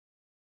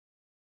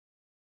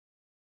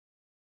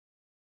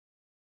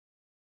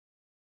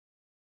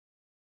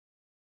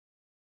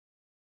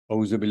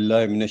أعوذ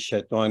بالله من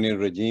الشيطان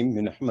الرجيم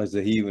من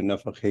همزه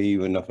ونفخه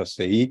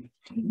ونفثه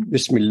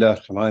بسم الله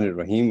الرحمن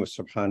الرحيم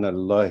وسبحان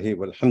الله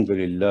والحمد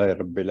لله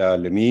رب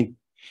العالمين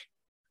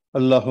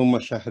اللهم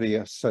اشرح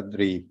لي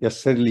صدري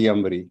يسر لي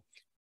أمري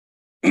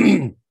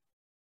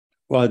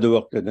واحلل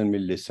عقدة من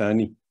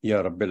لساني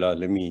يا رب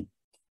العالمين.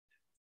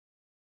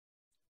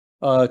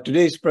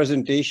 Today's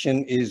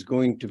presentation is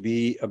going to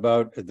be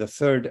about the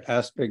third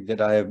aspect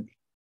that I have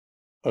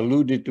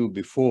alluded to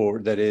before,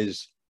 that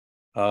is,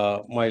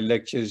 my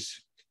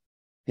lectures,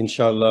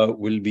 inshallah,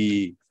 will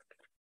be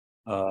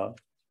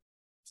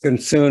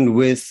concerned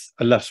with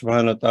Allah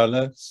subhanahu wa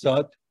ta'ala,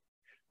 Zat,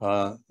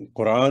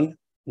 Quran,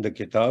 the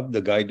Kitab,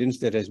 the guidance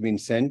that has been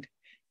sent,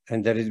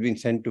 and that has been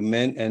sent to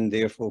man, and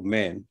therefore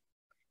man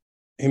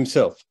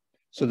himself.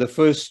 So the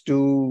first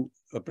two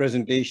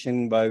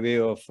presentation by way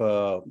of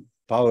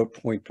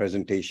PowerPoint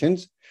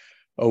presentations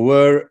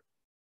were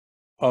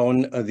on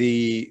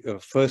the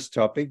first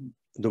topic,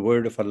 the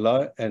word of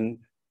Allah, and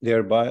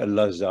thereby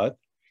Allah's Zat.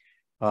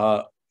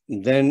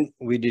 Then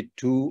we did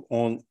two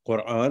on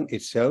Quran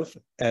itself,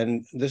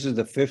 and this is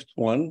the fifth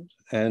one,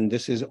 and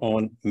this is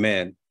on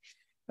man.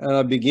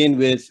 I'll begin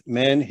with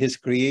man, his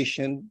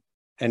creation,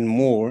 and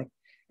more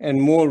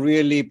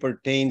really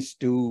pertains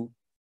to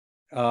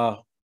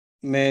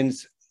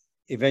man's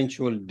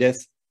eventual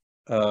death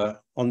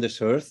on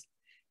this earth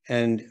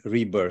and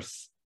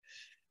rebirth.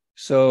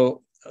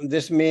 So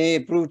this may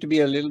prove to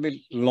be a little bit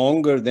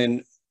longer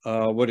than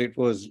what it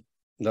was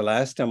the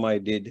last time I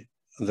did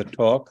the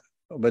talk,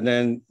 but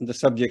then the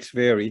subjects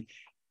vary,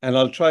 and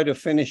I'll try to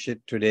finish it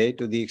today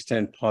to the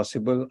extent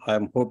possible.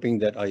 I'm hoping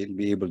that I'll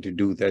be able to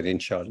do that,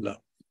 inshallah.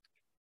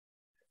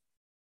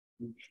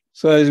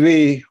 So as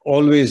we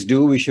always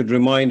do, we should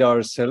remind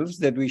ourselves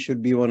that we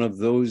should be one of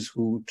those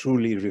who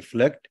truly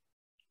reflect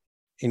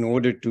in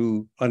order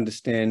to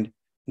understand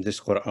this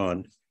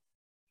Quran.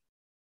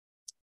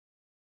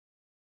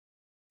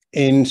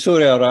 In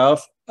Surah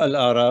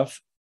Al-Araf,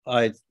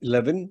 Ayat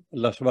 11,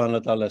 Allah subhanahu wa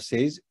ta'ala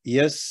says,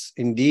 yes,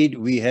 indeed,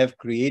 we have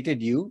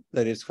created you,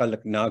 that is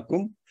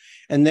khalaqnakum,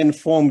 and then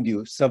formed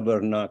you,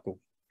 sabarnakum.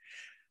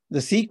 The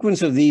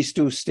sequence of these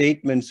two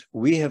statements,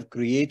 we have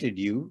created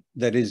you,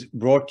 that is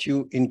brought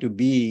you into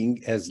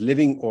being as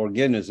living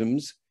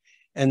organisms,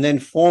 and then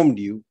formed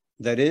you,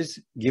 that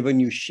is given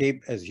you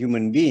shape as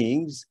human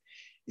beings,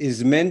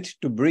 is meant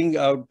to bring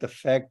out the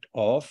fact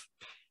of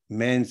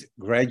man's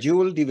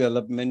gradual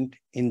development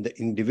in the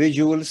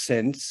individual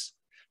sense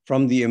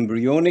from the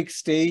embryonic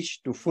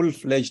stage to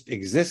full-fledged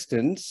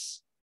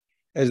existence,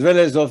 as well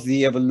as of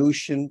the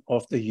evolution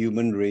of the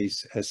human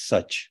race as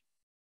such.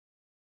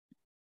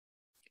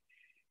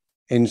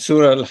 In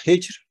Surah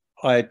Al-Hijr,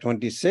 Ayat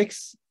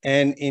 26,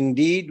 and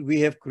indeed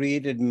we have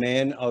created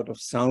man out of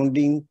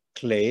sounding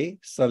clay,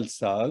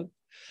 salsal,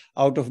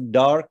 out of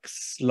dark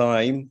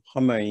slime,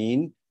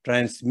 hamain,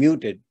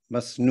 transmuted,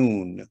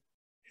 masnoon.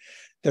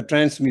 The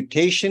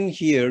transmutation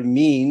here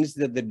means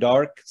that the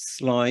dark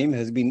slime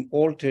has been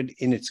altered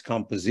in its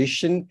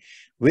composition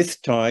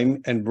with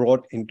time and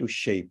brought into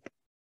shape.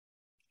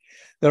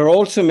 There are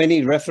also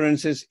many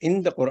references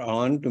in the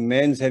Quran to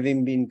man's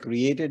having been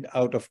created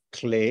out of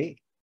clay,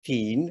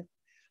 teen,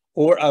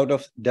 or out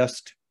of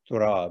dust,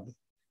 turab.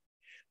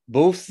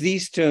 Both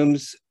these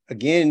terms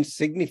again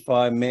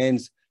signify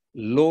man's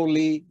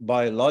lowly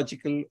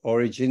biological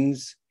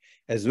origins,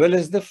 as well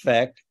as the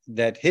fact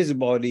that his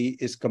body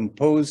is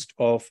composed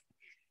of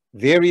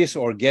various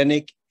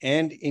organic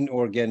and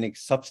inorganic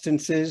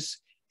substances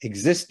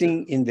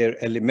existing in their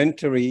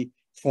elementary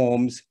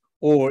forms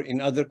or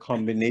in other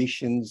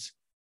combinations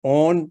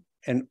on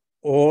and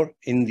or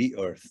in the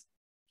earth.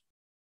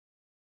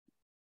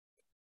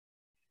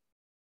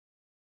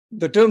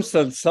 The term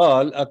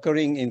salsal,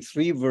 occurring in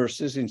 3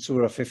 verses in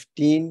Surah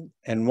 15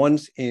 and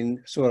once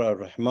in Surah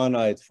Ar-Rahman,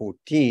 Ayat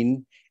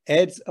 14,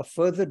 adds a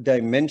further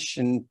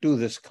dimension to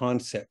this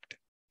concept.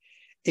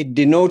 It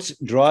denotes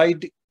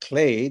dried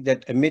clay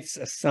that emits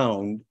a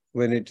sound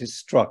when it is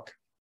struck.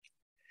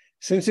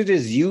 Since it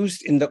is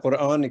used in the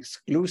Quran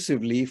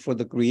exclusively for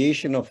the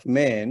creation of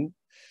man,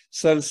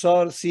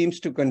 salsal seems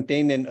to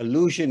contain an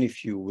allusion,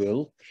 if you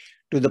will,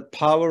 to the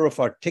power of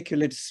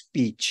articulate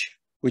speech,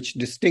 which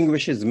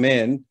distinguishes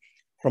man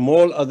from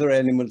all other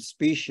animal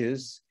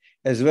species,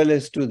 as well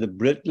as to the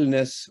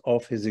brittleness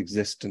of his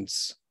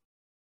existence.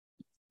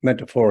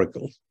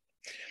 Metaphorical.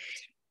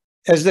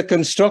 As the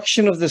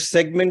construction of the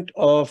segment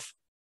of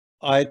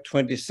Ayat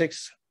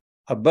 26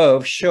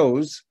 above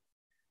shows,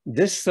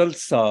 this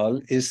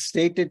salsal is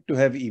stated to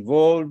have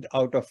evolved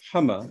out of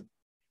hama,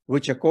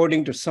 which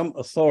according to some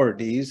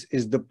authorities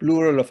is the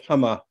plural of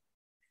hama,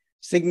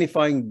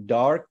 signifying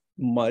dark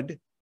mud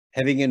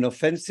having an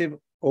offensive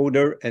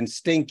odor and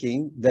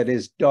stinking, that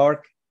is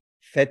dark,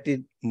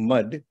 fetid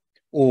mud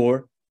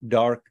or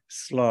dark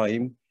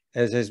slime,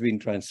 as has been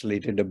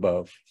translated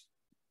above.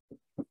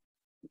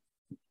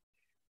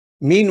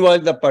 Meanwhile,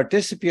 the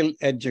participial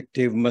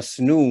adjective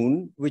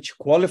masnoon, which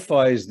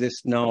qualifies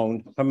this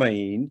noun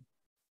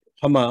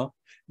hama,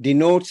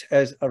 denotes,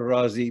 as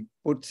Ar-Razi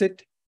puts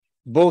it,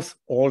 both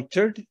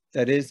altered,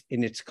 that is,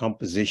 in its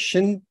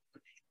composition,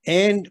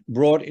 and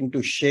brought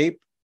into shape.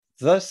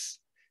 Thus,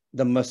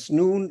 the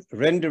masnoon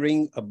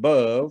rendering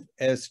above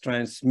as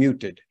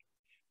transmuted,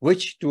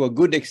 which to a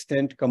good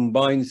extent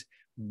combines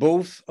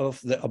both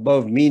of the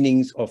above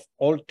meanings of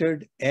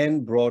altered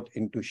and brought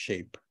into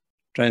shape,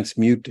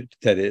 transmuted,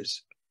 that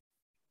is.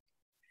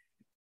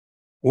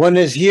 One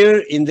is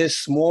here in this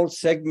small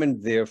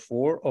segment,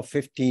 therefore, of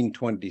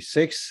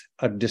 1526,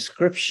 a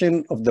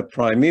description of the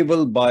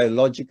primeval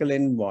biological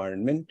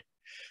environment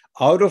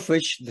out of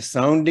which the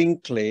sounding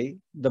clay,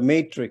 the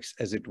matrix,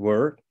 as it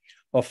were,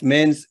 of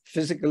man's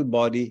physical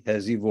body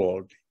has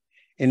evolved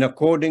in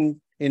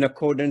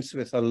accordance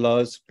with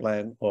Allah's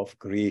plan of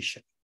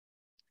creation.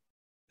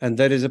 And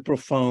that is a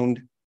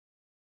profound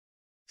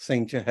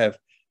thing to have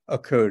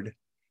occurred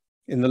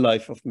in the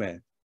life of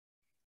man.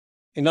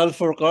 In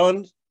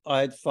Al-Furqan,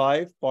 Ayat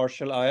 5,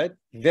 partial ayat,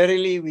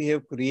 verily we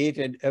have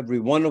created every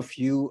one of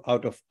you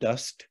out of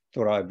dust,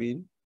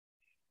 turabin,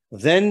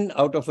 then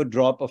out of a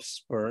drop of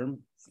sperm,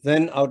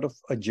 then out of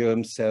a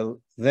germ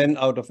cell, then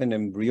out of an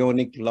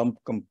embryonic lump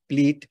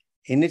complete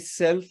in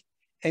itself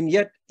and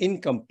yet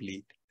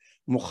incomplete,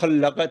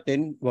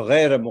 mukhallaqatin wa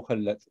ghayra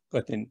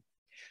mukhallaqatin.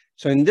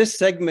 So in this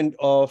segment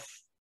of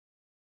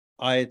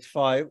Ayat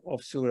 5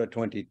 of Surah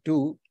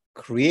 22,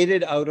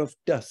 created out of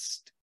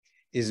dust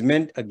is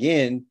meant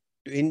again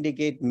to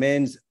indicate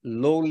man's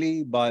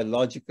lowly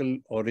biological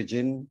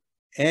origin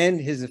and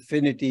his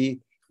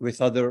affinity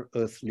with other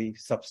earthly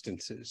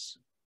substances.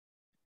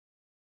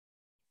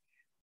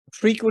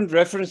 Frequent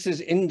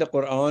references in the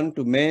Quran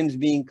to man's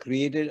being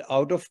created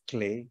out of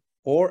clay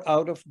or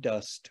out of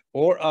dust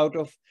or out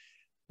of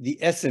the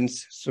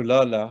essence,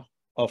 sulala,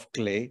 of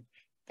clay,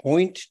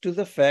 point to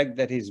the fact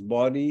that his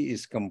body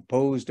is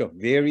composed of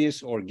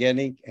various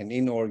organic and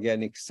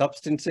inorganic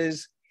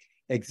substances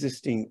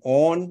existing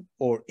on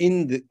or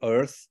in the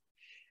earth,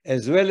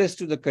 as well as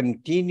to the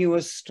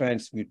continuous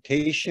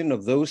transmutation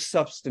of those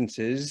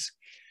substances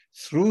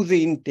through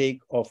the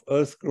intake of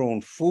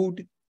earth-grown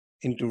food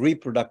into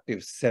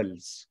reproductive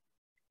cells,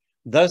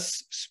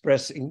 thus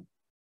stressing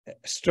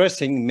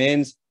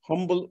man's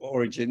humble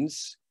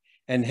origins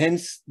and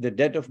hence the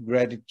debt of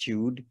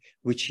gratitude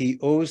which he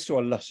owes to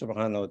Allah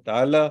subhanahu wa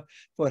ta'ala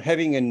for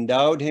having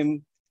endowed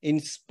him,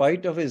 in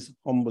spite of his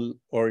humble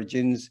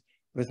origins,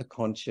 with a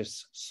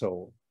conscious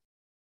soul.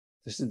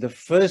 This is the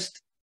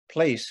first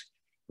place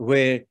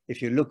where,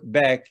 if you look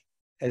back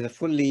as a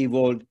fully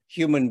evolved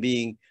human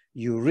being,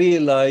 you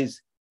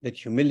realize that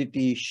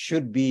humility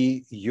should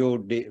be your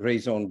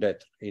raison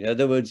d'etre. In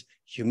other words,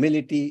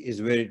 humility is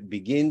where it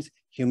begins.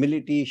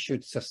 Humility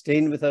should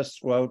sustain with us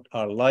throughout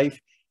our life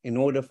in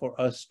order for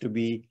us to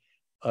be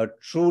a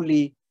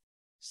truly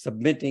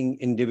submitting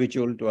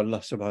individual to Allah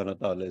subhanahu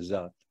wa ta'ala's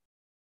zat.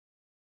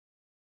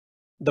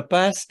 The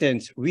past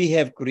tense, we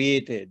have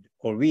created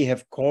or we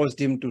have caused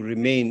him to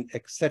remain,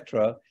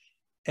 etc.,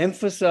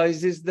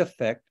 emphasizes the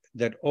fact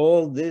that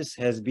all this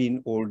has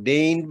been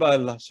ordained by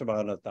Allah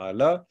subhanahu wa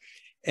ta'ala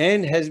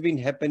and has been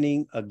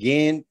happening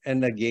again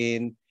and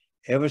again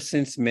ever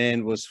since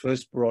man was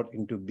first brought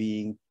into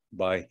being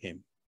by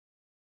him.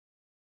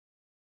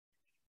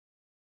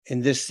 In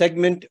this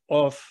segment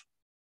of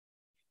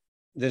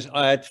this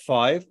ayat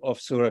 5 of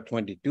Surah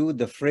 22,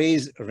 the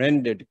phrase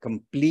rendered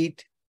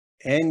complete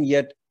and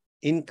yet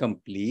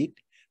incomplete,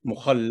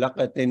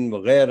 mukhallaqatin wa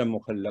ghayra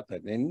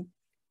mukhallaqatin,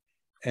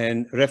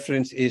 and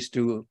reference is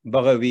to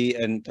Baghawi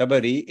and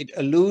Tabari, it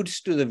alludes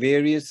to the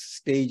various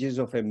stages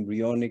of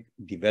embryonic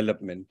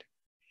development.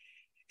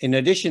 In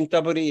addition,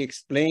 Tabari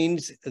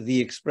explains the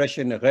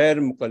expression ghayr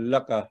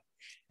mukallaqa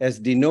as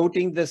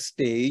denoting the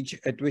stage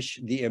at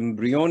which the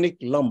embryonic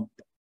lump,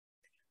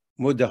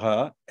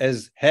 mudha,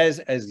 has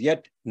as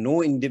yet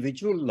no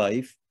individual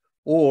life,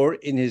 or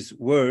in his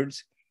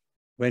words,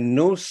 when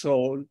no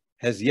soul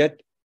has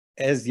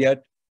as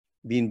yet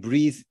been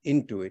breathed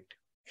into it.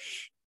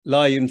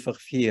 La yunfakh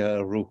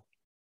fiha ruh.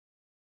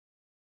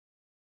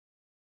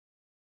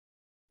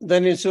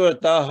 Then in Surah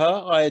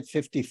Taha, ayat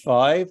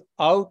 55,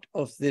 out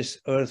of this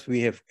earth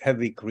have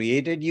we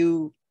created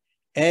you,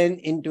 and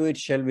into it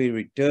shall we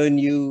return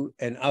you,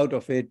 and out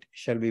of it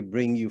shall we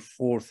bring you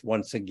forth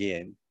once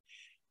again.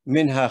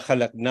 Minha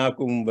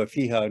khalaqnakum wa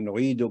fiha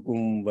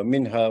nu'idukum wa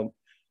minha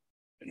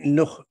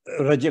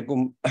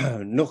nukhrijukum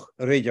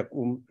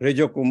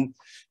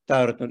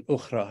taratan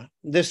ukhra.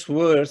 This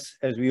verse,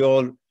 as we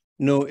all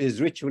know, is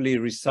ritually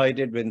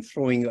recited when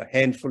throwing a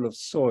handful of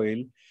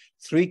soil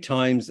 3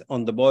 times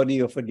on the body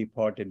of a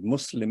departed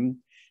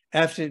Muslim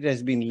after it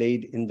has been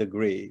laid in the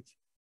grave,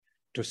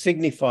 to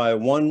signify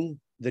 1,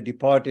 the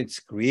departed's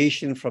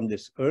creation from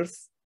this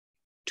earth,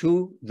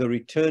 2, the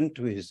return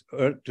to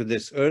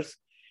this earth,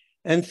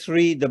 and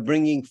 3, the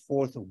bringing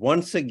forth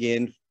once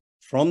again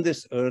from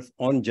this earth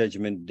on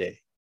Judgment Day.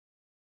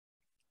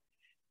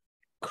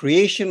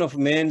 Creation of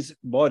man's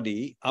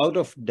body out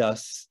of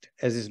dust,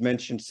 as is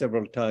mentioned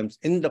several times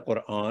in the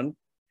Quran,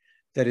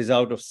 that is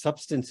out of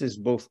substances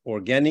both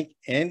organic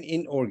and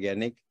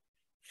inorganic,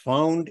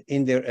 found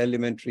in their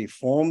elementary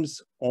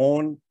forms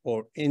on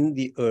or in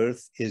the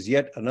earth, is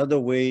yet another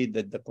way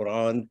that the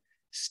Quran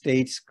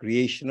states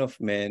creation of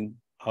man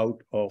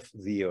out of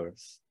the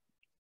earth.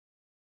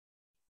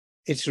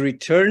 Its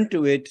return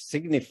to it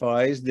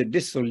signifies the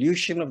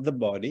dissolution of the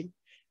body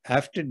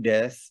after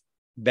death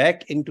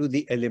back into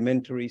the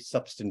elementary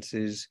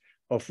substances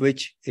of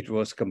which it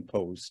was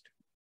composed.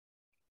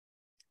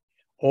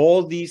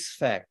 All these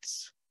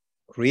facts,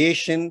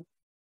 creation,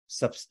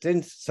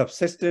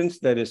 subsistence,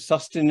 that is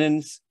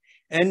sustenance,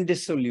 and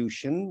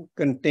dissolution,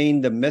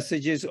 contain the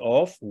messages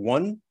of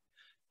 1,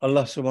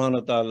 Allah subhanahu wa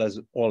ta'ala's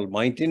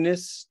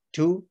almightiness,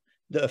 2,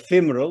 the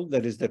ephemeral,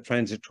 that is the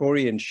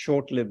transitory and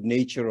short-lived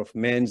nature of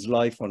man's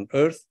life on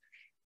earth,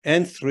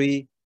 and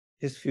 3,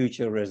 his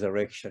future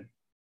resurrection.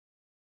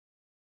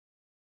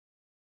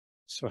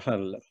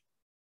 Subhanallah.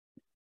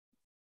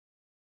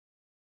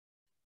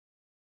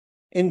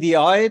 In the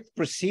ayat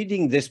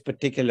preceding this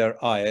particular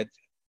ayat,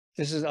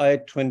 this is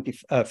ayat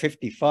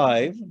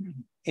 55.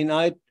 In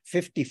ayat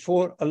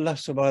 54, Allah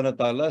subhanahu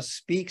wa ta'ala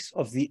speaks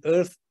of the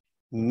earth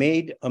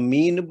made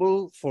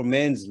amenable for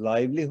man's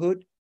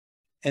livelihood,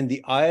 and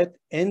the ayat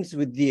ends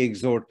with the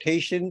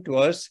exhortation to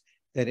us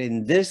that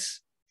in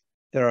this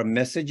there are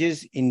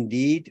messages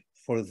indeed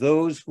for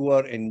those who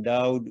are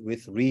endowed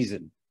with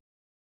reason.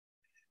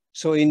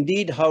 So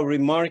indeed, how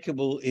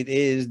remarkable it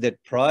is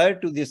that prior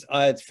to this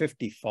ayat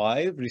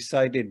 55,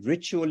 recited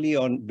ritually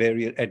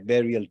at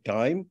burial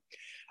time,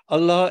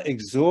 Allah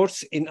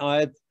exhorts in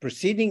ayat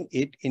preceding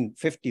it in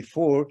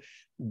 54,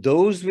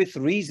 those with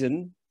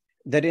reason,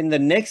 that in the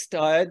next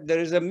ayat there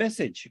is a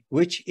message,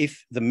 which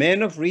if the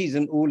man of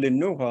reason, Ulil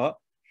Nuha,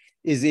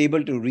 is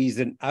able to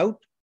reason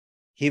out,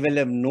 he will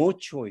have no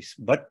choice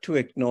but to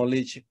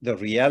acknowledge the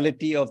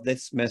reality of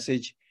this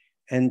message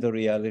and the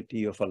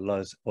reality of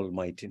Allah's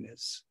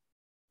almightiness.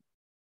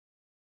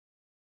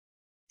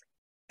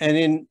 And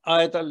in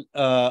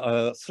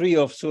ayat 3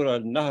 of Surah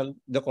Al-Nahl,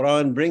 the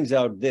Quran brings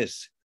out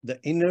this,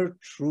 the inner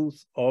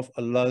truth of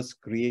Allah's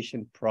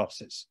creation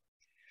process.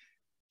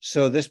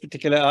 So this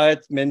particular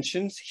ayat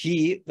mentions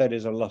He, that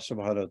is Allah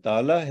subhanahu wa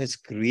ta'ala, has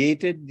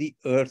created the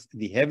earth,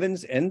 the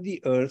heavens and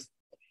the earth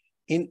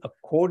in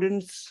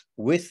accordance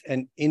with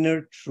an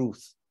inner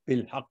truth,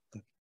 bil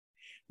haqq.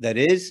 That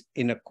is,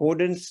 in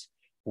accordance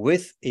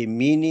with a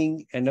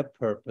meaning and a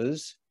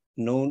purpose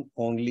known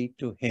only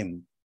to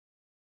Him.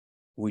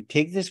 We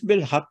take this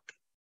bil haqq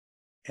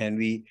and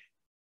we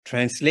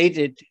translate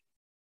it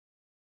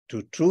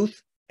to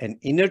truth and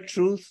inner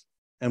truth,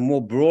 and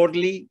more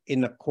broadly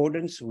in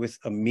accordance with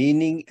a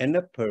meaning and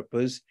a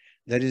purpose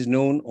that is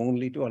known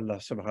only to Allah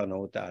subhanahu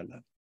wa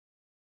ta'ala.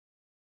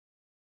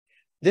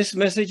 This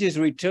message is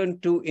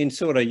returned to in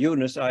Surah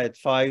Yunus, ayat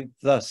 5,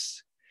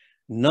 thus,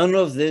 none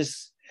of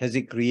this has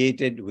He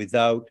created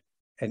without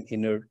an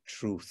inner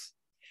truth.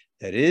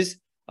 That is,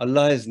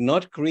 Allah has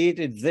not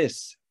created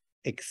this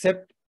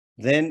except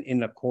then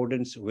in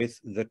accordance with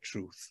the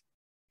truth.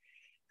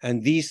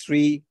 And these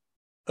three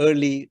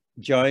early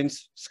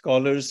giants,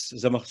 scholars,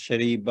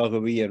 Zamakhshari,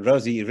 Baghawi, and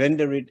Razi,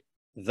 render it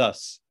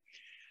thus.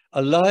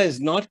 Allah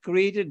has not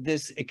created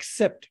this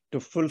except to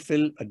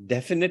fulfill a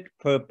definite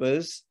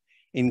purpose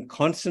in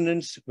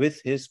consonance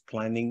with His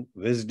planning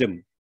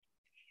wisdom,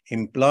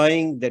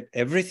 implying that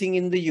everything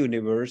in the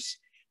universe,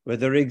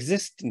 whether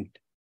existent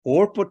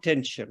or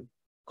potential,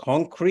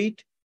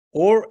 concrete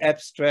or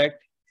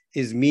abstract,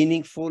 is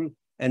meaningful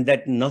and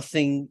that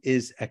nothing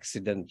is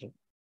accidental.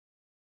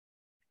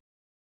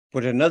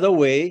 Put another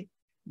way,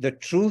 the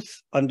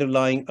truth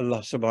underlying Allah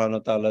subhanahu wa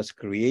ta'ala's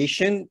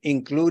creation,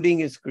 including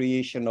His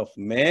creation of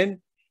man,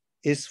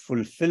 is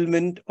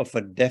fulfillment of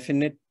a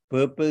definite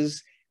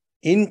purpose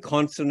in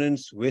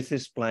consonance with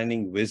His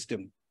planning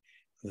wisdom.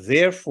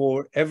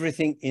 Therefore,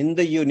 everything in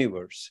the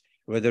universe,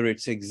 whether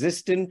it's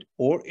existent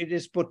or it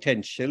is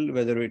potential,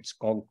 whether it's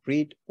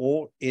concrete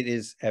or it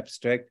is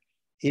abstract,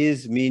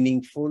 is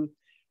meaningful.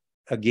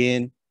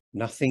 Again,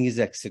 nothing is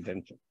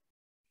accidental.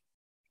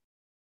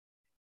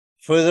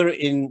 Further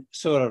in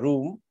Surah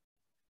Rum,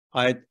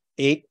 ayat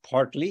 8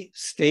 partly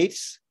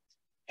states,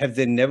 have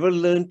they never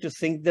learned to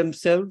think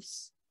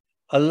themselves?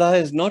 Allah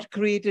has not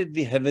created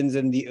the heavens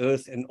and the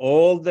earth and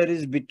all that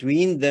is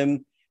between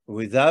them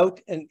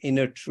without an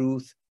inner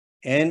truth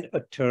and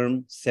a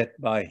term set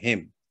by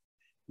Him.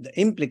 The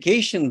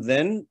implication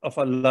then of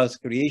Allah's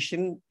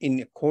creation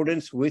in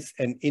accordance with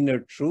an inner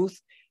truth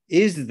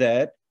is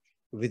that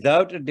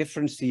without a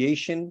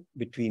differentiation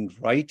between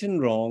right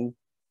and wrong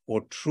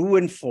or true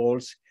and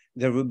false,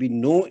 there will be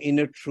no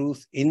inner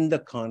truth in the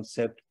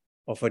concept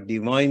of a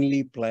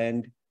divinely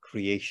planned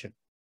creation.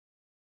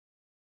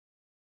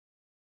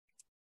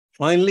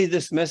 Finally,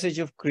 this message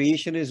of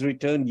creation is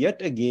returned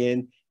yet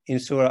again in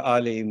Surah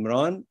Al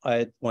Imran,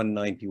 ayat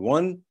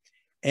 191,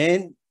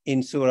 and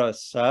in Surah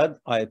Sad,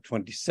 ayat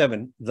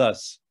 27,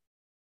 thus,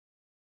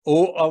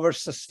 O our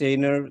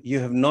sustainer, you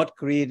have not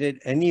created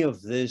any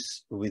of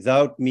this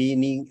without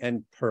meaning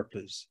and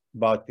purpose,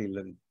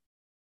 batilan.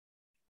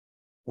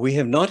 We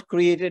have not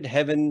created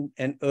heaven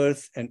and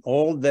earth and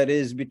all that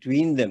is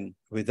between them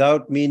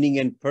without meaning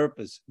and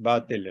purpose,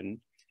 batilan,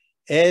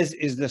 as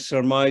is the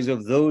surmise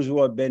of those who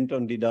are bent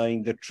on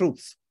denying the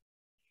truth.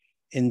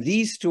 In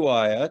these two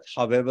ayat,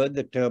 however,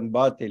 the term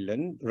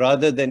batilan,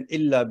 rather than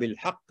illa bil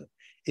haqq,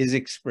 is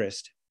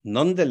expressed.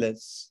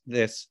 Nonetheless,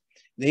 the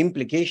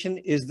implication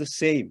is the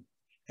same.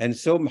 And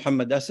so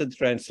Muhammad Asad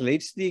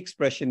translates the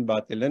expression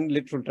batilan,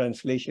 literal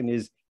translation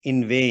is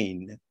in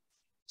vain,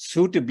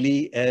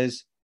 suitably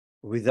as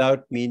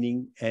without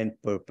meaning and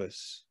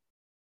purpose.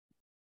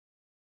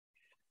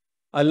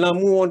 I'll now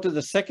move on to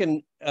the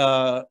second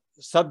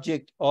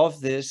subject of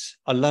this,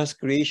 Allah's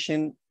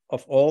creation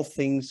of all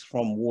things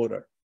from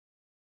water.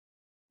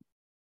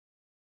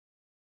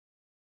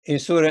 In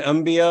Surah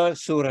Anbiya,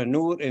 Surah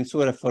Nur, and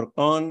Surah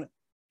Furqan,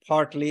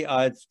 partly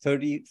ayats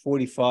 30,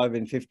 45,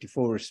 and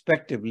 54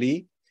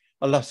 respectively,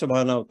 Allah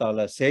subhanahu wa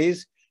ta'ala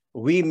says,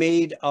 we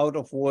made out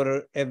of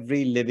water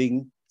every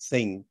living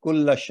thing,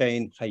 kulla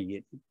shayin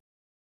hayyin.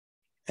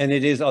 And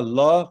it is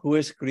Allah who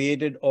has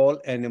created all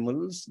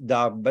animals,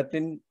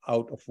 dabbatin,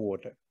 out of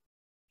water.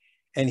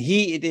 And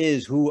He it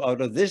is who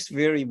out of this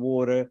very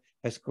water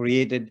has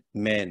created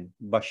man,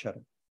 bashar.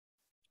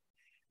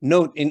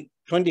 Note in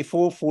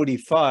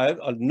 2445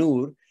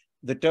 Al-Nur,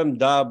 the term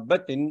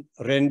dabbatin,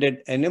 rendered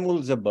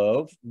animals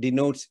above,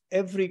 denotes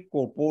every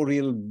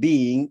corporeal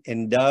being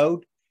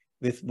endowed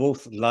with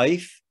both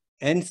life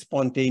and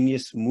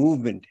spontaneous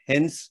movement.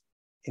 Hence,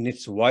 in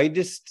its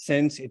widest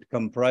sense, it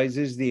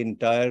comprises the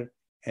entire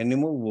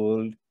animal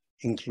world,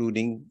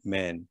 including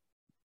man.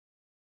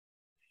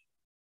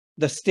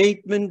 The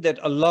statement that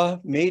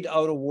Allah made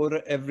out of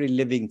water every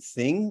living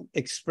thing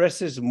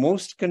expresses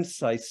most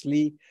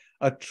concisely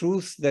a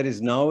truth that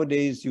is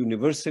nowadays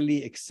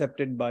universally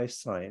accepted by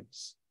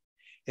science.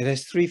 It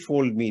has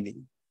threefold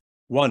meaning.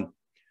 One,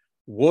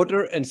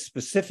 water, and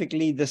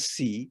specifically the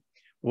sea,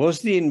 was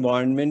the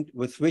environment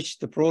with which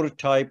the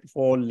prototype of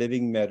all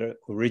living matter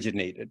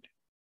originated.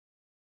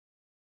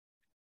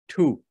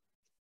 Two,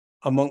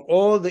 among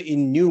all the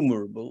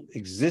innumerable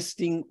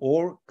existing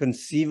or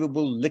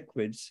conceivable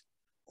liquids,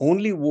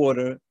 only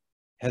water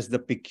has the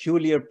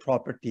peculiar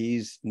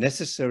properties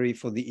necessary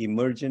for the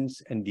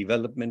emergence and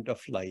development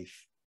of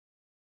life.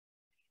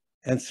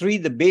 And three,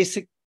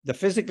 the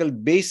physical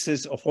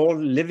basis of all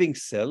living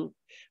cell,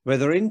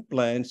 whether in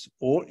plants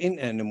or in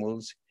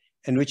animals,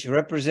 and which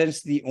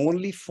represents the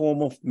only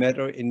form of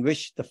matter in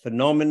which the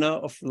phenomena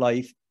of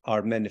life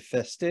are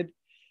manifested,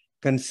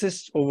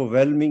 consists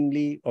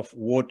overwhelmingly of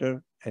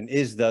water and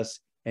is thus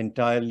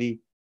entirely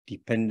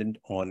dependent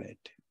on it.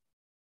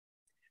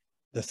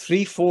 The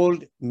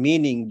threefold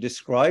meaning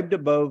described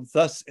above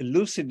thus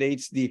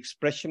elucidates the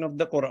expression of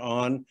the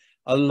Quran,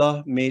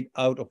 Allah made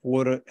out of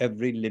water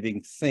every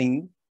living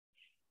thing.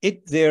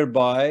 It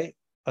thereby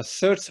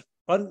asserts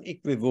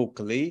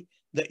unequivocally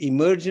the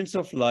emergence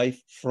of life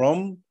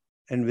from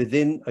and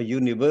within a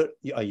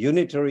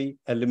unitary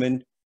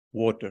element,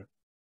 water.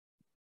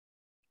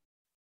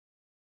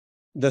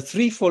 The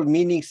threefold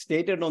meaning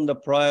stated on the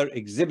prior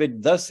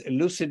exhibit thus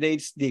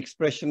elucidates the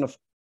expression of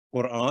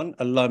Quran,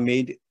 Allah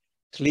made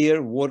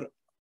clear water,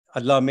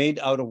 Allah made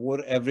out of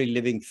water every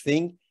living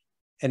thing,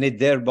 and it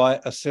thereby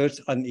asserts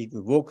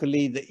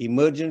unequivocally the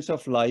emergence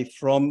of life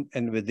from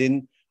and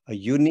within a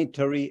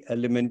unitary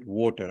element,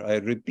 water. I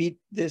repeat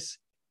this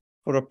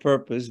for a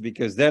purpose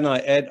because then I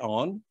add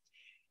on.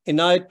 In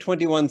ayat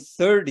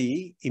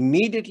 2130,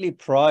 immediately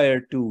prior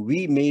to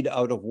we made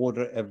out of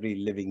water every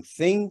living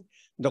thing,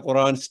 the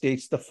Quran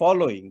states the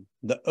following: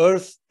 the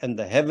earth and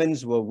the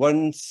heavens were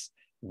once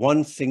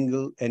one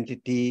single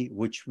entity,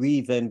 which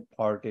we then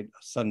parted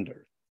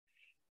asunder.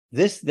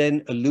 This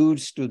then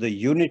alludes to the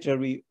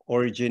unitary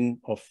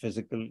origin of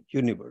physical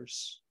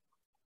universe.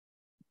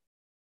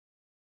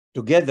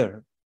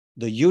 Together,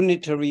 the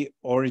unitary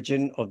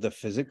origin of the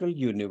physical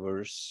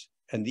universe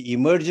and the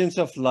emergence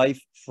of life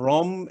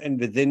from and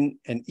within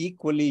an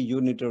equally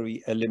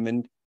unitary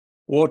element,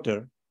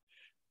 water,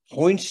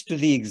 points to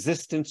the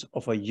existence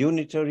of a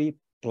unitary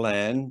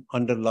plan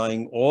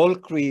underlying all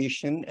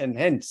creation, and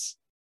hence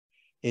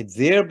it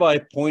thereby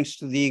points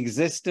to the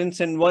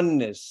existence and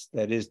oneness,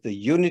 that is the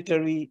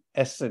unitary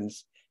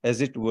essence, as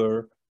it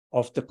were,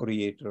 of the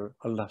Creator,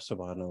 Allah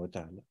subhanahu wa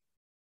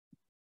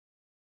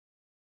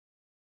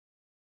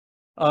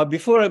ta'ala.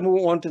 Before I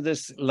move on to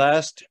this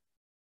last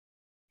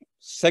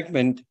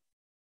segment,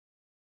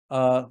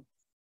 I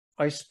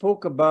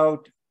spoke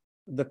about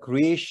the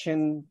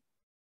creation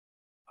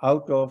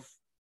out of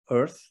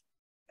earth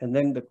and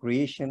then the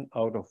creation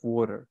out of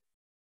water.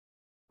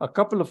 A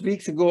couple of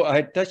weeks ago, I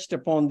had touched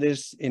upon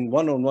this in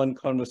one-on-one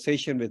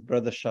conversation with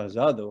Brother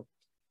Shahzado,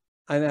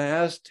 and I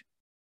asked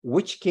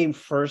which came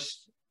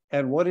first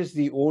and what is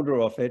the order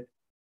of it.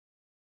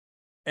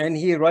 And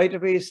he right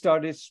away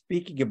started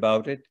speaking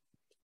about it,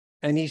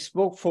 and he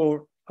spoke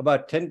for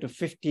about 10 to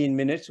 15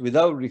 minutes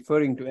without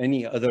referring to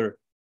any other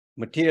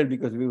material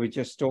because we were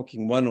just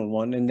talking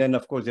one-on-one. And then,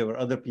 of course, there were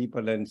other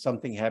people and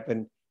something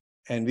happened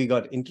and we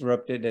got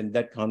interrupted and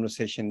that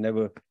conversation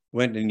never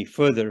went any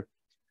further.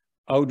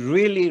 I would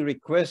really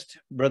request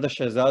Brother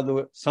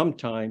Shahzado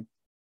sometime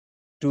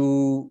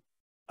to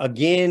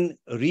again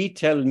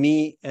retell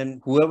me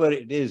and whoever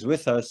it is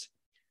with us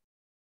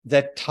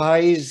that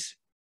ties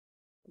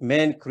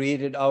man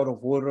created out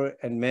of water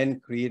and man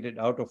created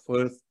out of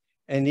earth.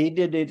 And he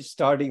did it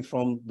starting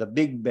from the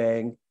Big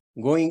Bang,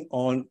 going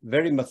on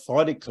very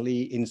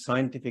methodically in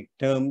scientific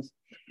terms,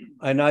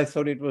 and I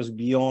thought it was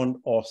beyond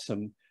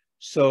awesome.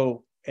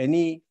 So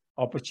any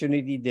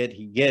opportunity that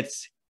he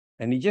gets,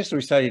 and he just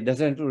recited,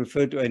 doesn't have to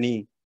refer to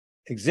any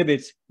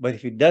exhibits, but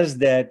if he does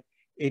that,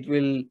 it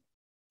will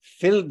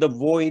fill the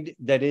void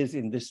that is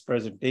in this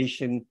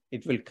presentation.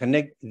 It will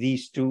connect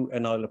these two,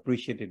 and I'll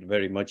appreciate it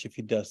very much if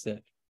he does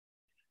that.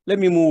 Let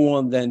me move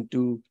on then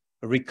to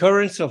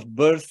recurrence of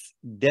birth,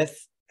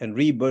 death, and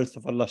rebirth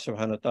of Allah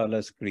subhanahu wa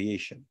ta'ala's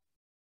creation.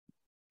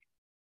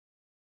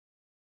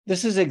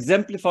 This is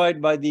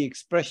exemplified by the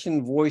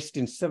expression voiced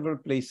in several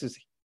places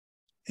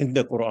in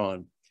the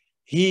Quran.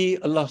 He,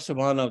 Allah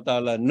subhanahu wa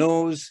ta'ala,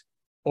 knows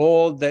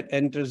all that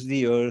enters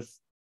the earth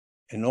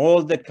and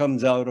all that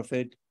comes out of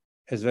it,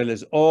 as well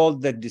as all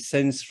that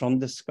descends from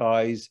the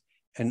skies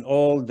and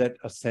all that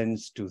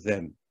ascends to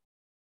them.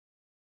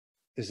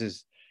 This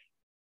is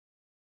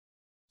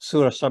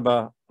Surah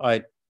Saba,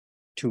 ayat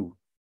 2.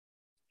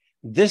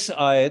 This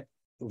ayat,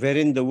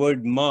 wherein the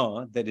word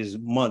ma, that is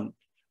man,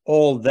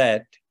 all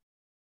that,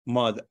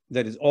 ma,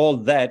 that is all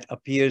that,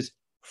 appears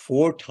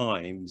 4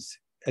 times.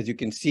 As you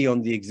can see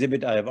on the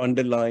exhibit, I have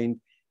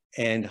underlined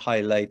and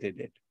highlighted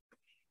it.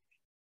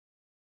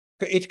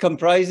 It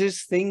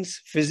comprises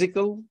things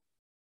physical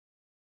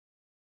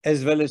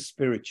as well as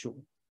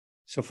spiritual.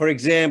 So for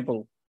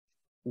example,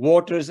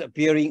 waters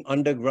appearing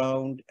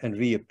underground and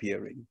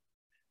reappearing,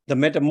 the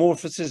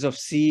metamorphosis of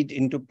seed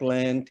into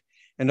plant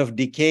and of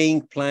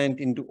decaying plant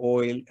into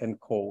oil and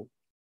coal,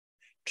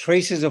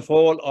 traces of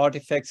all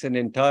artifacts and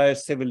entire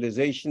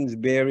civilizations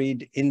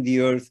buried in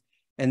the earth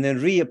and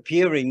then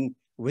reappearing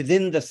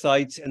within the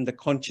sites and the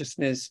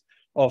consciousness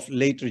of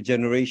later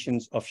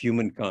generations of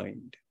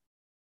humankind.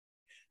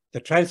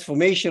 The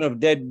transformation of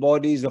dead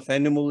bodies of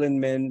animal and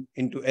men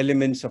into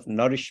elements of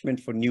nourishment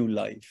for new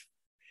life.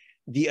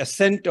 The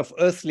ascent of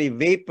earthly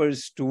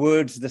vapors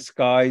towards the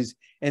skies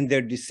and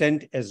their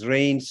descent as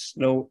rain,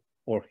 snow,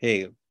 or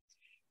hail.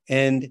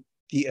 And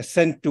the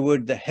ascent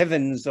toward the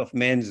heavens of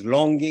man's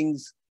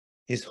longings,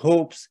 his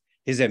hopes,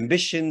 his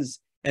ambitions,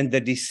 and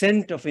the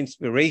descent of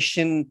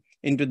inspiration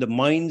into the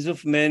minds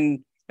of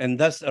men, and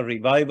thus a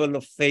revival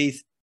of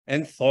faith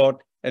and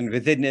thought, and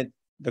within it,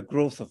 the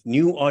growth of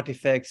new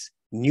artifacts,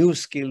 new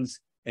skills,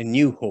 and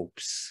new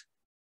hopes.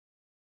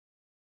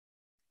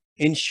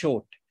 In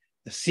short,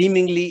 the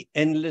seemingly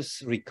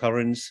endless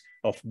recurrence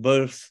of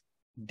birth,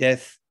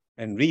 death,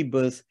 and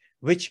rebirth,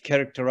 which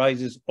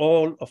characterizes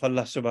all of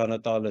Allah subhanahu wa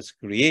ta'ala's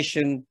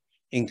creation,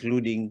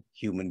 including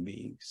human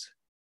beings.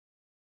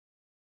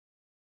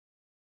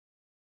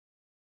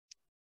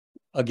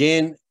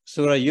 Again,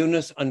 Surah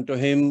Yunus, unto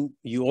him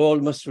you all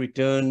must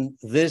return.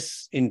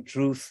 This is in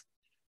truth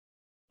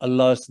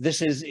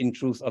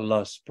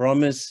Allah's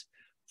promise.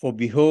 For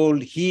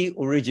behold, he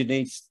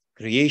originates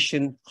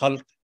creation,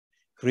 khalq,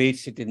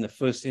 creates it in the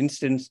first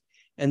instance,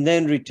 and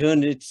then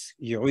returns it,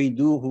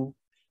 yu'iduhu,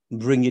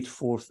 bring it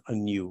forth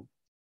anew.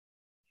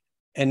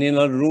 And in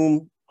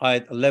Al-Rum,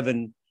 ayat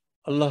 11,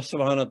 Allah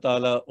subhanahu wa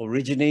ta'ala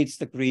originates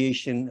the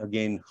creation,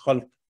 again,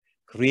 khalq,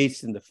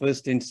 creates in the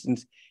first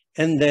instance,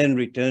 and then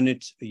return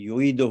it,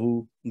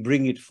 yu'iduhu,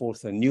 bring it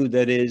forth anew,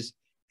 that is,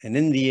 and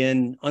in the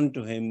end,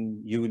 unto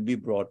him you will be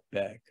brought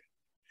back.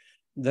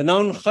 The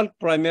noun khalq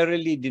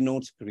primarily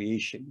denotes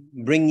creation,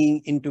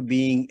 bringing into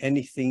being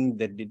anything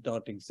that did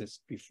not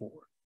exist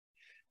before.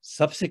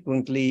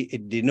 Subsequently,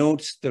 it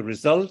denotes the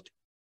result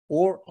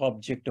or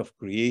object of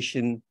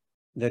creation,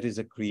 that is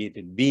a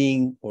created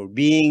being or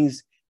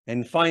beings.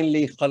 And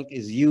finally, khalq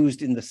is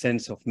used in the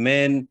sense of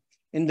man,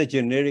 in the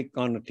generic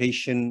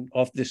connotation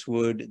of this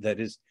word, that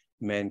is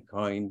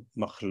mankind,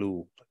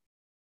 makhluq.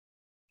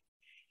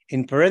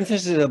 In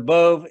parentheses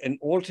above, an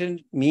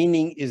alternate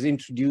meaning is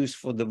introduced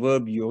for the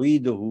verb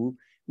yu'iduhu,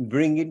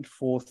 bring it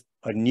forth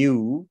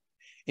anew.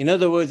 In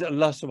other words,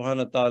 Allah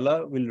subhanahu wa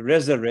ta'ala will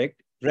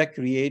resurrect,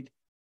 recreate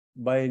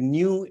by a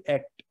new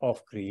act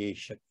of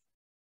creation.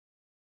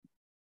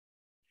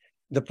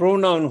 The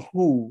pronoun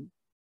who,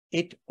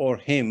 it or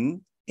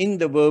him, in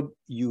the verb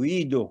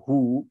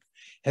yu'iduhu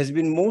has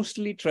been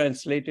mostly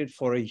translated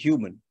for a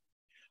human.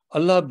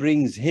 Allah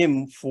brings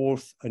him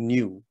forth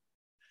anew.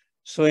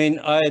 So in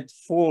ayat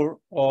 4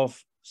 of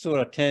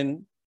Surah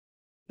 10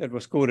 that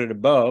was quoted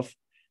above,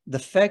 the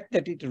fact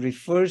that it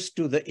refers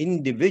to the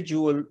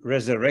individual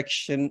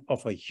resurrection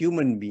of a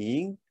human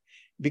being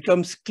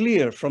becomes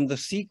clear from the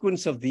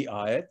sequence of the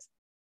ayat,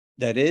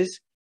 that is,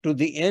 to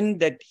the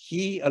end that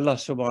he, Allah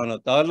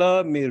subhanahu wa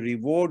ta'ala, may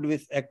reward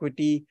with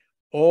equity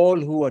all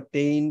who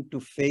attain to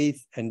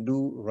faith and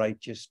do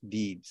righteous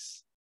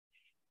deeds.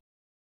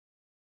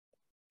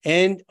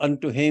 And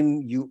unto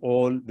him you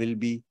all will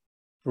be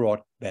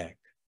brought back.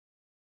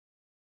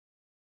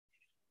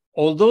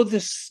 Although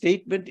this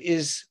statement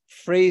is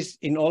phrased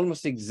in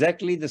almost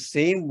exactly the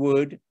same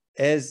word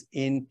as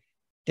in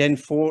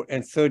 10:4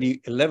 and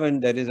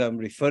 30:11, that is, I'm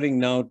referring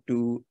now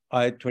to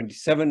ayat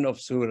 27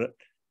 of Surah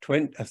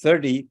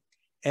 30,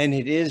 and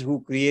it is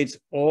who creates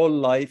all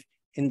life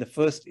in the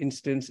first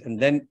instance and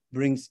then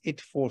brings it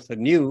forth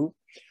anew.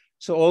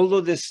 So although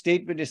this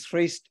statement is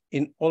phrased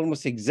in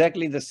almost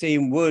exactly the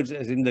same words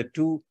as in the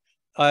two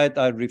ayat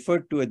I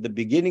referred to at the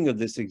beginning of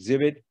this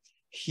exhibit,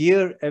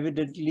 here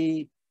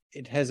evidently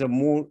it has a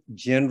more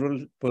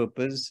general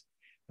purpose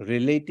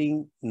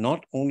relating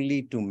not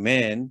only to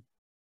man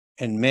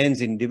and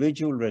man's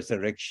individual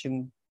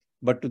resurrection,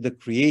 but to the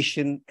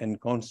creation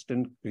and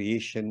constant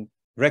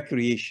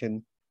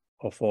recreation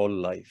of all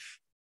life.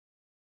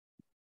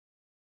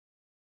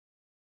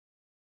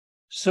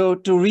 So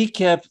to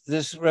recap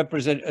this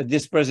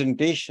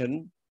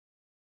presentation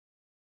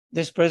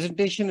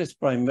is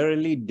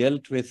primarily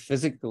dealt with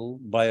physical,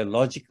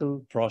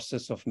 biological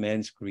process of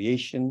man's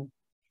creation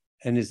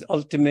and his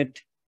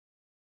ultimate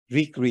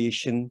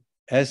recreation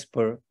as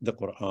per the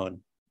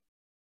Quran.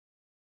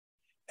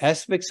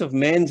 Aspects of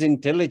man's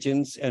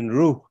intelligence and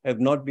ruh have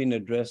not been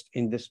addressed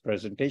in this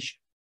presentation.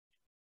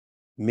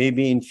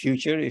 Maybe in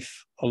future,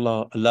 if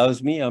Allah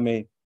allows me, I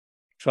may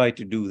try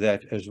to do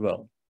that as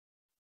well.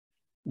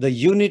 The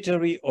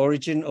unitary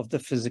origin of the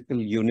physical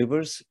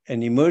universe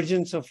and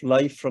emergence of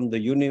life from the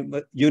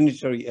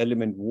unitary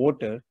element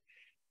water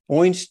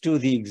points to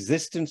the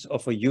existence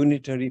of a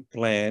unitary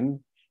plan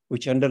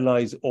which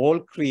underlies all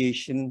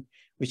creation,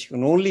 which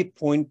can only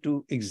point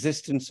to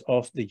existence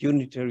of the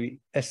unitary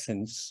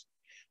essence,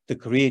 the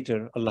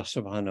creator, Allah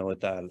subhanahu wa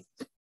ta'ala.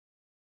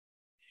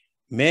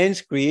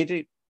 Man's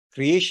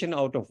creation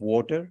out of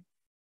water,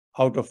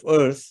 out of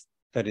earth,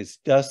 that is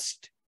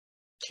dust,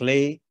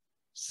 clay,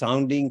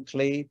 sounding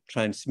clay,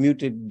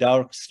 transmuted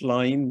dark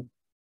slime,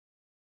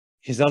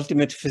 his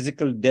ultimate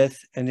physical death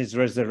and his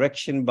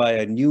resurrection by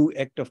a new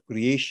act of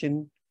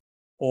creation,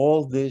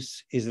 all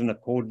this is in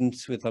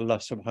accordance with Allah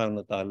subhanahu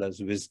wa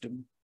ta'ala's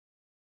wisdom.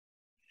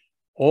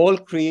 All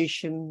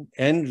creation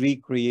and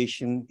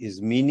recreation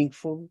is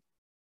meaningful,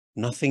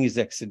 nothing is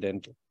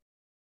accidental.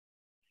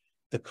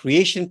 The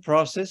creation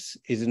process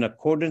is in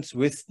accordance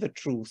with the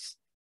truth,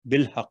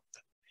 bil haqq,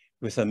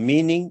 with a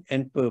meaning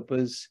and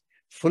purpose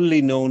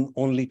fully known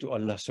only to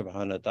Allah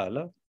subhanahu wa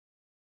ta'ala.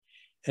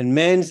 And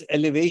man's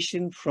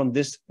elevation from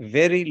this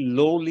very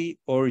lowly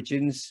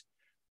origins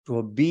to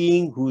a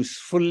being who is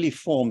fully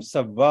formed,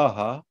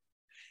 sabbaha,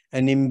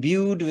 and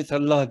imbued with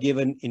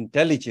Allah-given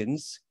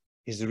intelligence,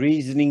 his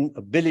reasoning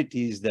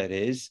abilities, that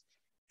is,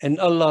 and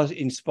Allah's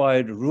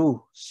inspired ruh,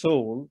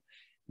 soul,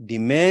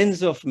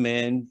 demands of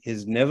man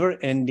his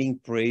never-ending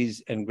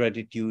praise and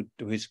gratitude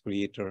to his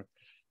creator,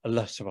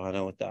 Allah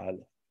subhanahu wa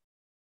ta'ala.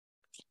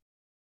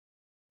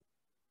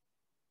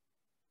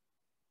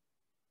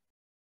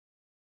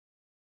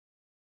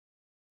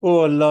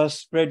 O Allah,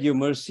 spread your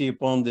mercy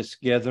upon this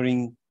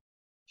gathering,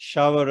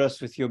 shower us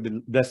with your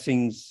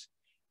blessings,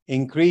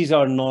 increase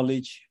our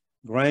knowledge,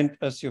 grant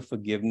us your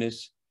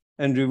forgiveness,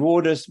 and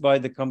reward us by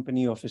the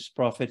company of his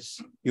prophets,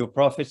 your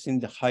prophets in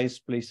the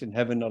highest place in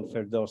heaven,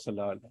 al-Firdaus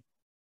al-A'la.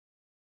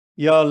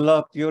 Ya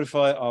Allah,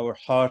 purify our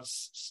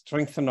hearts,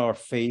 strengthen our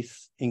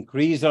faith,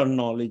 increase our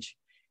knowledge,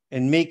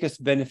 and make us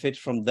benefit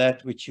from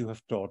that which you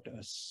have taught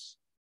us.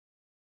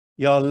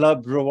 Ya Allah,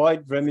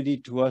 provide remedy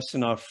to us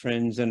and our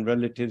friends and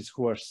relatives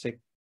who are sick.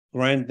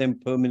 Grant them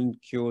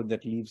permanent cure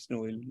that leaves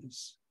no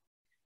illness.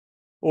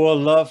 O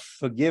Allah,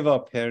 forgive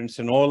our parents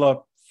and all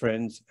our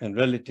friends and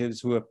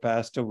relatives who have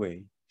passed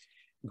away.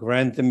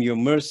 Grant them your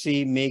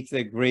mercy, make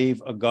their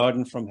grave a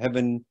garden from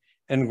heaven,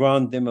 and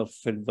grant them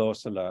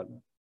al-Firdaus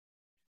al-A'la.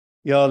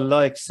 Ya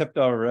Allah, accept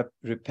our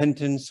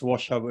repentance,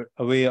 wash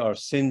away our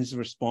sins,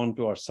 respond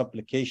to our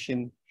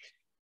supplication,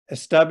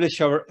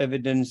 establish our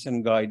evidence,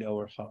 and guide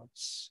our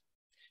hearts.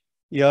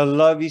 Ya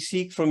Allah, we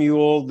seek from you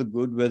all the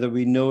good, whether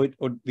we know it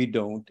or we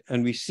don't,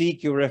 and we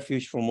seek your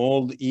refuge from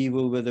all the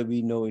evil, whether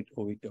we know it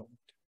or we don't.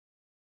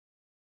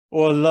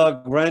 O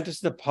Allah, grant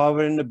us the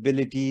power and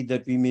ability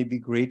that we may be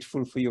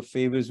grateful for your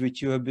favors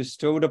which you have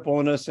bestowed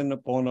upon us and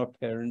upon our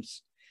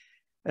parents,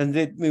 and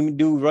that we may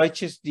do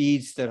righteous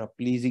deeds that are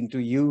pleasing to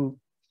you,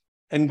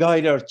 and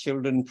guide our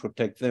children,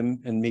 protect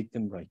them, and make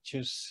them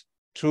righteous.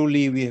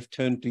 Truly, we have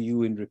turned to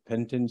you in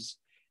repentance,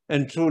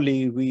 and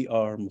truly we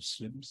are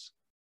Muslims.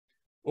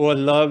 O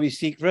Allah, we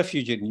seek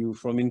refuge in you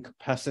from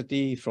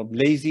incapacity, from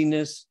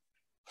laziness,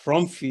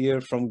 from fear,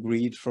 from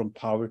greed, from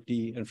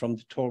poverty, and from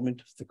the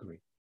torment of the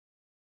grave.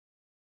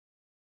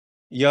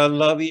 Ya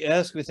Allah, we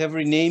ask with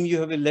every name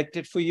you have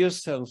elected for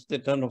yourself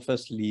that none of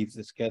us leave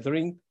this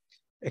gathering,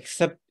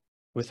 except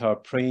with our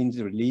pains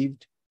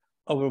relieved,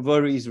 our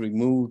worries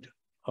removed,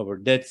 our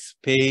debts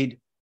paid,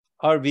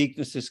 our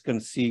weaknesses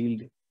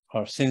concealed,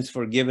 our sins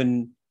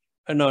forgiven,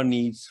 and our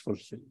needs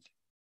fulfilled.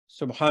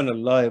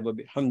 Subhanallah wa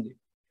bihamdi.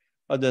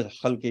 عدد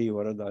خلقه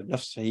ورضا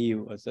نفسه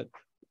وعزت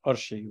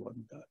عرشه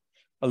وامداد.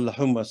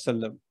 اللهم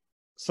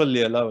صل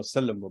على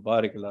وسلم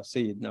وبارك على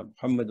سيدنا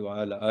محمد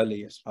وعلى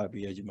آله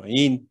وأصحابه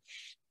أجمعين.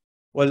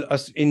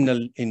 والعصر إن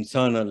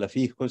الإنسان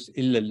لفي خسر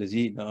إلا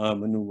الذين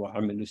آمنوا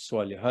وعملوا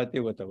الصالحات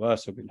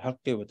وتواصوا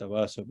بالحق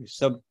وتواصوا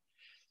بالصبر.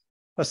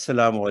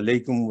 السلام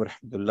عليكم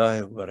ورحمة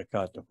الله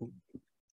وبركاته.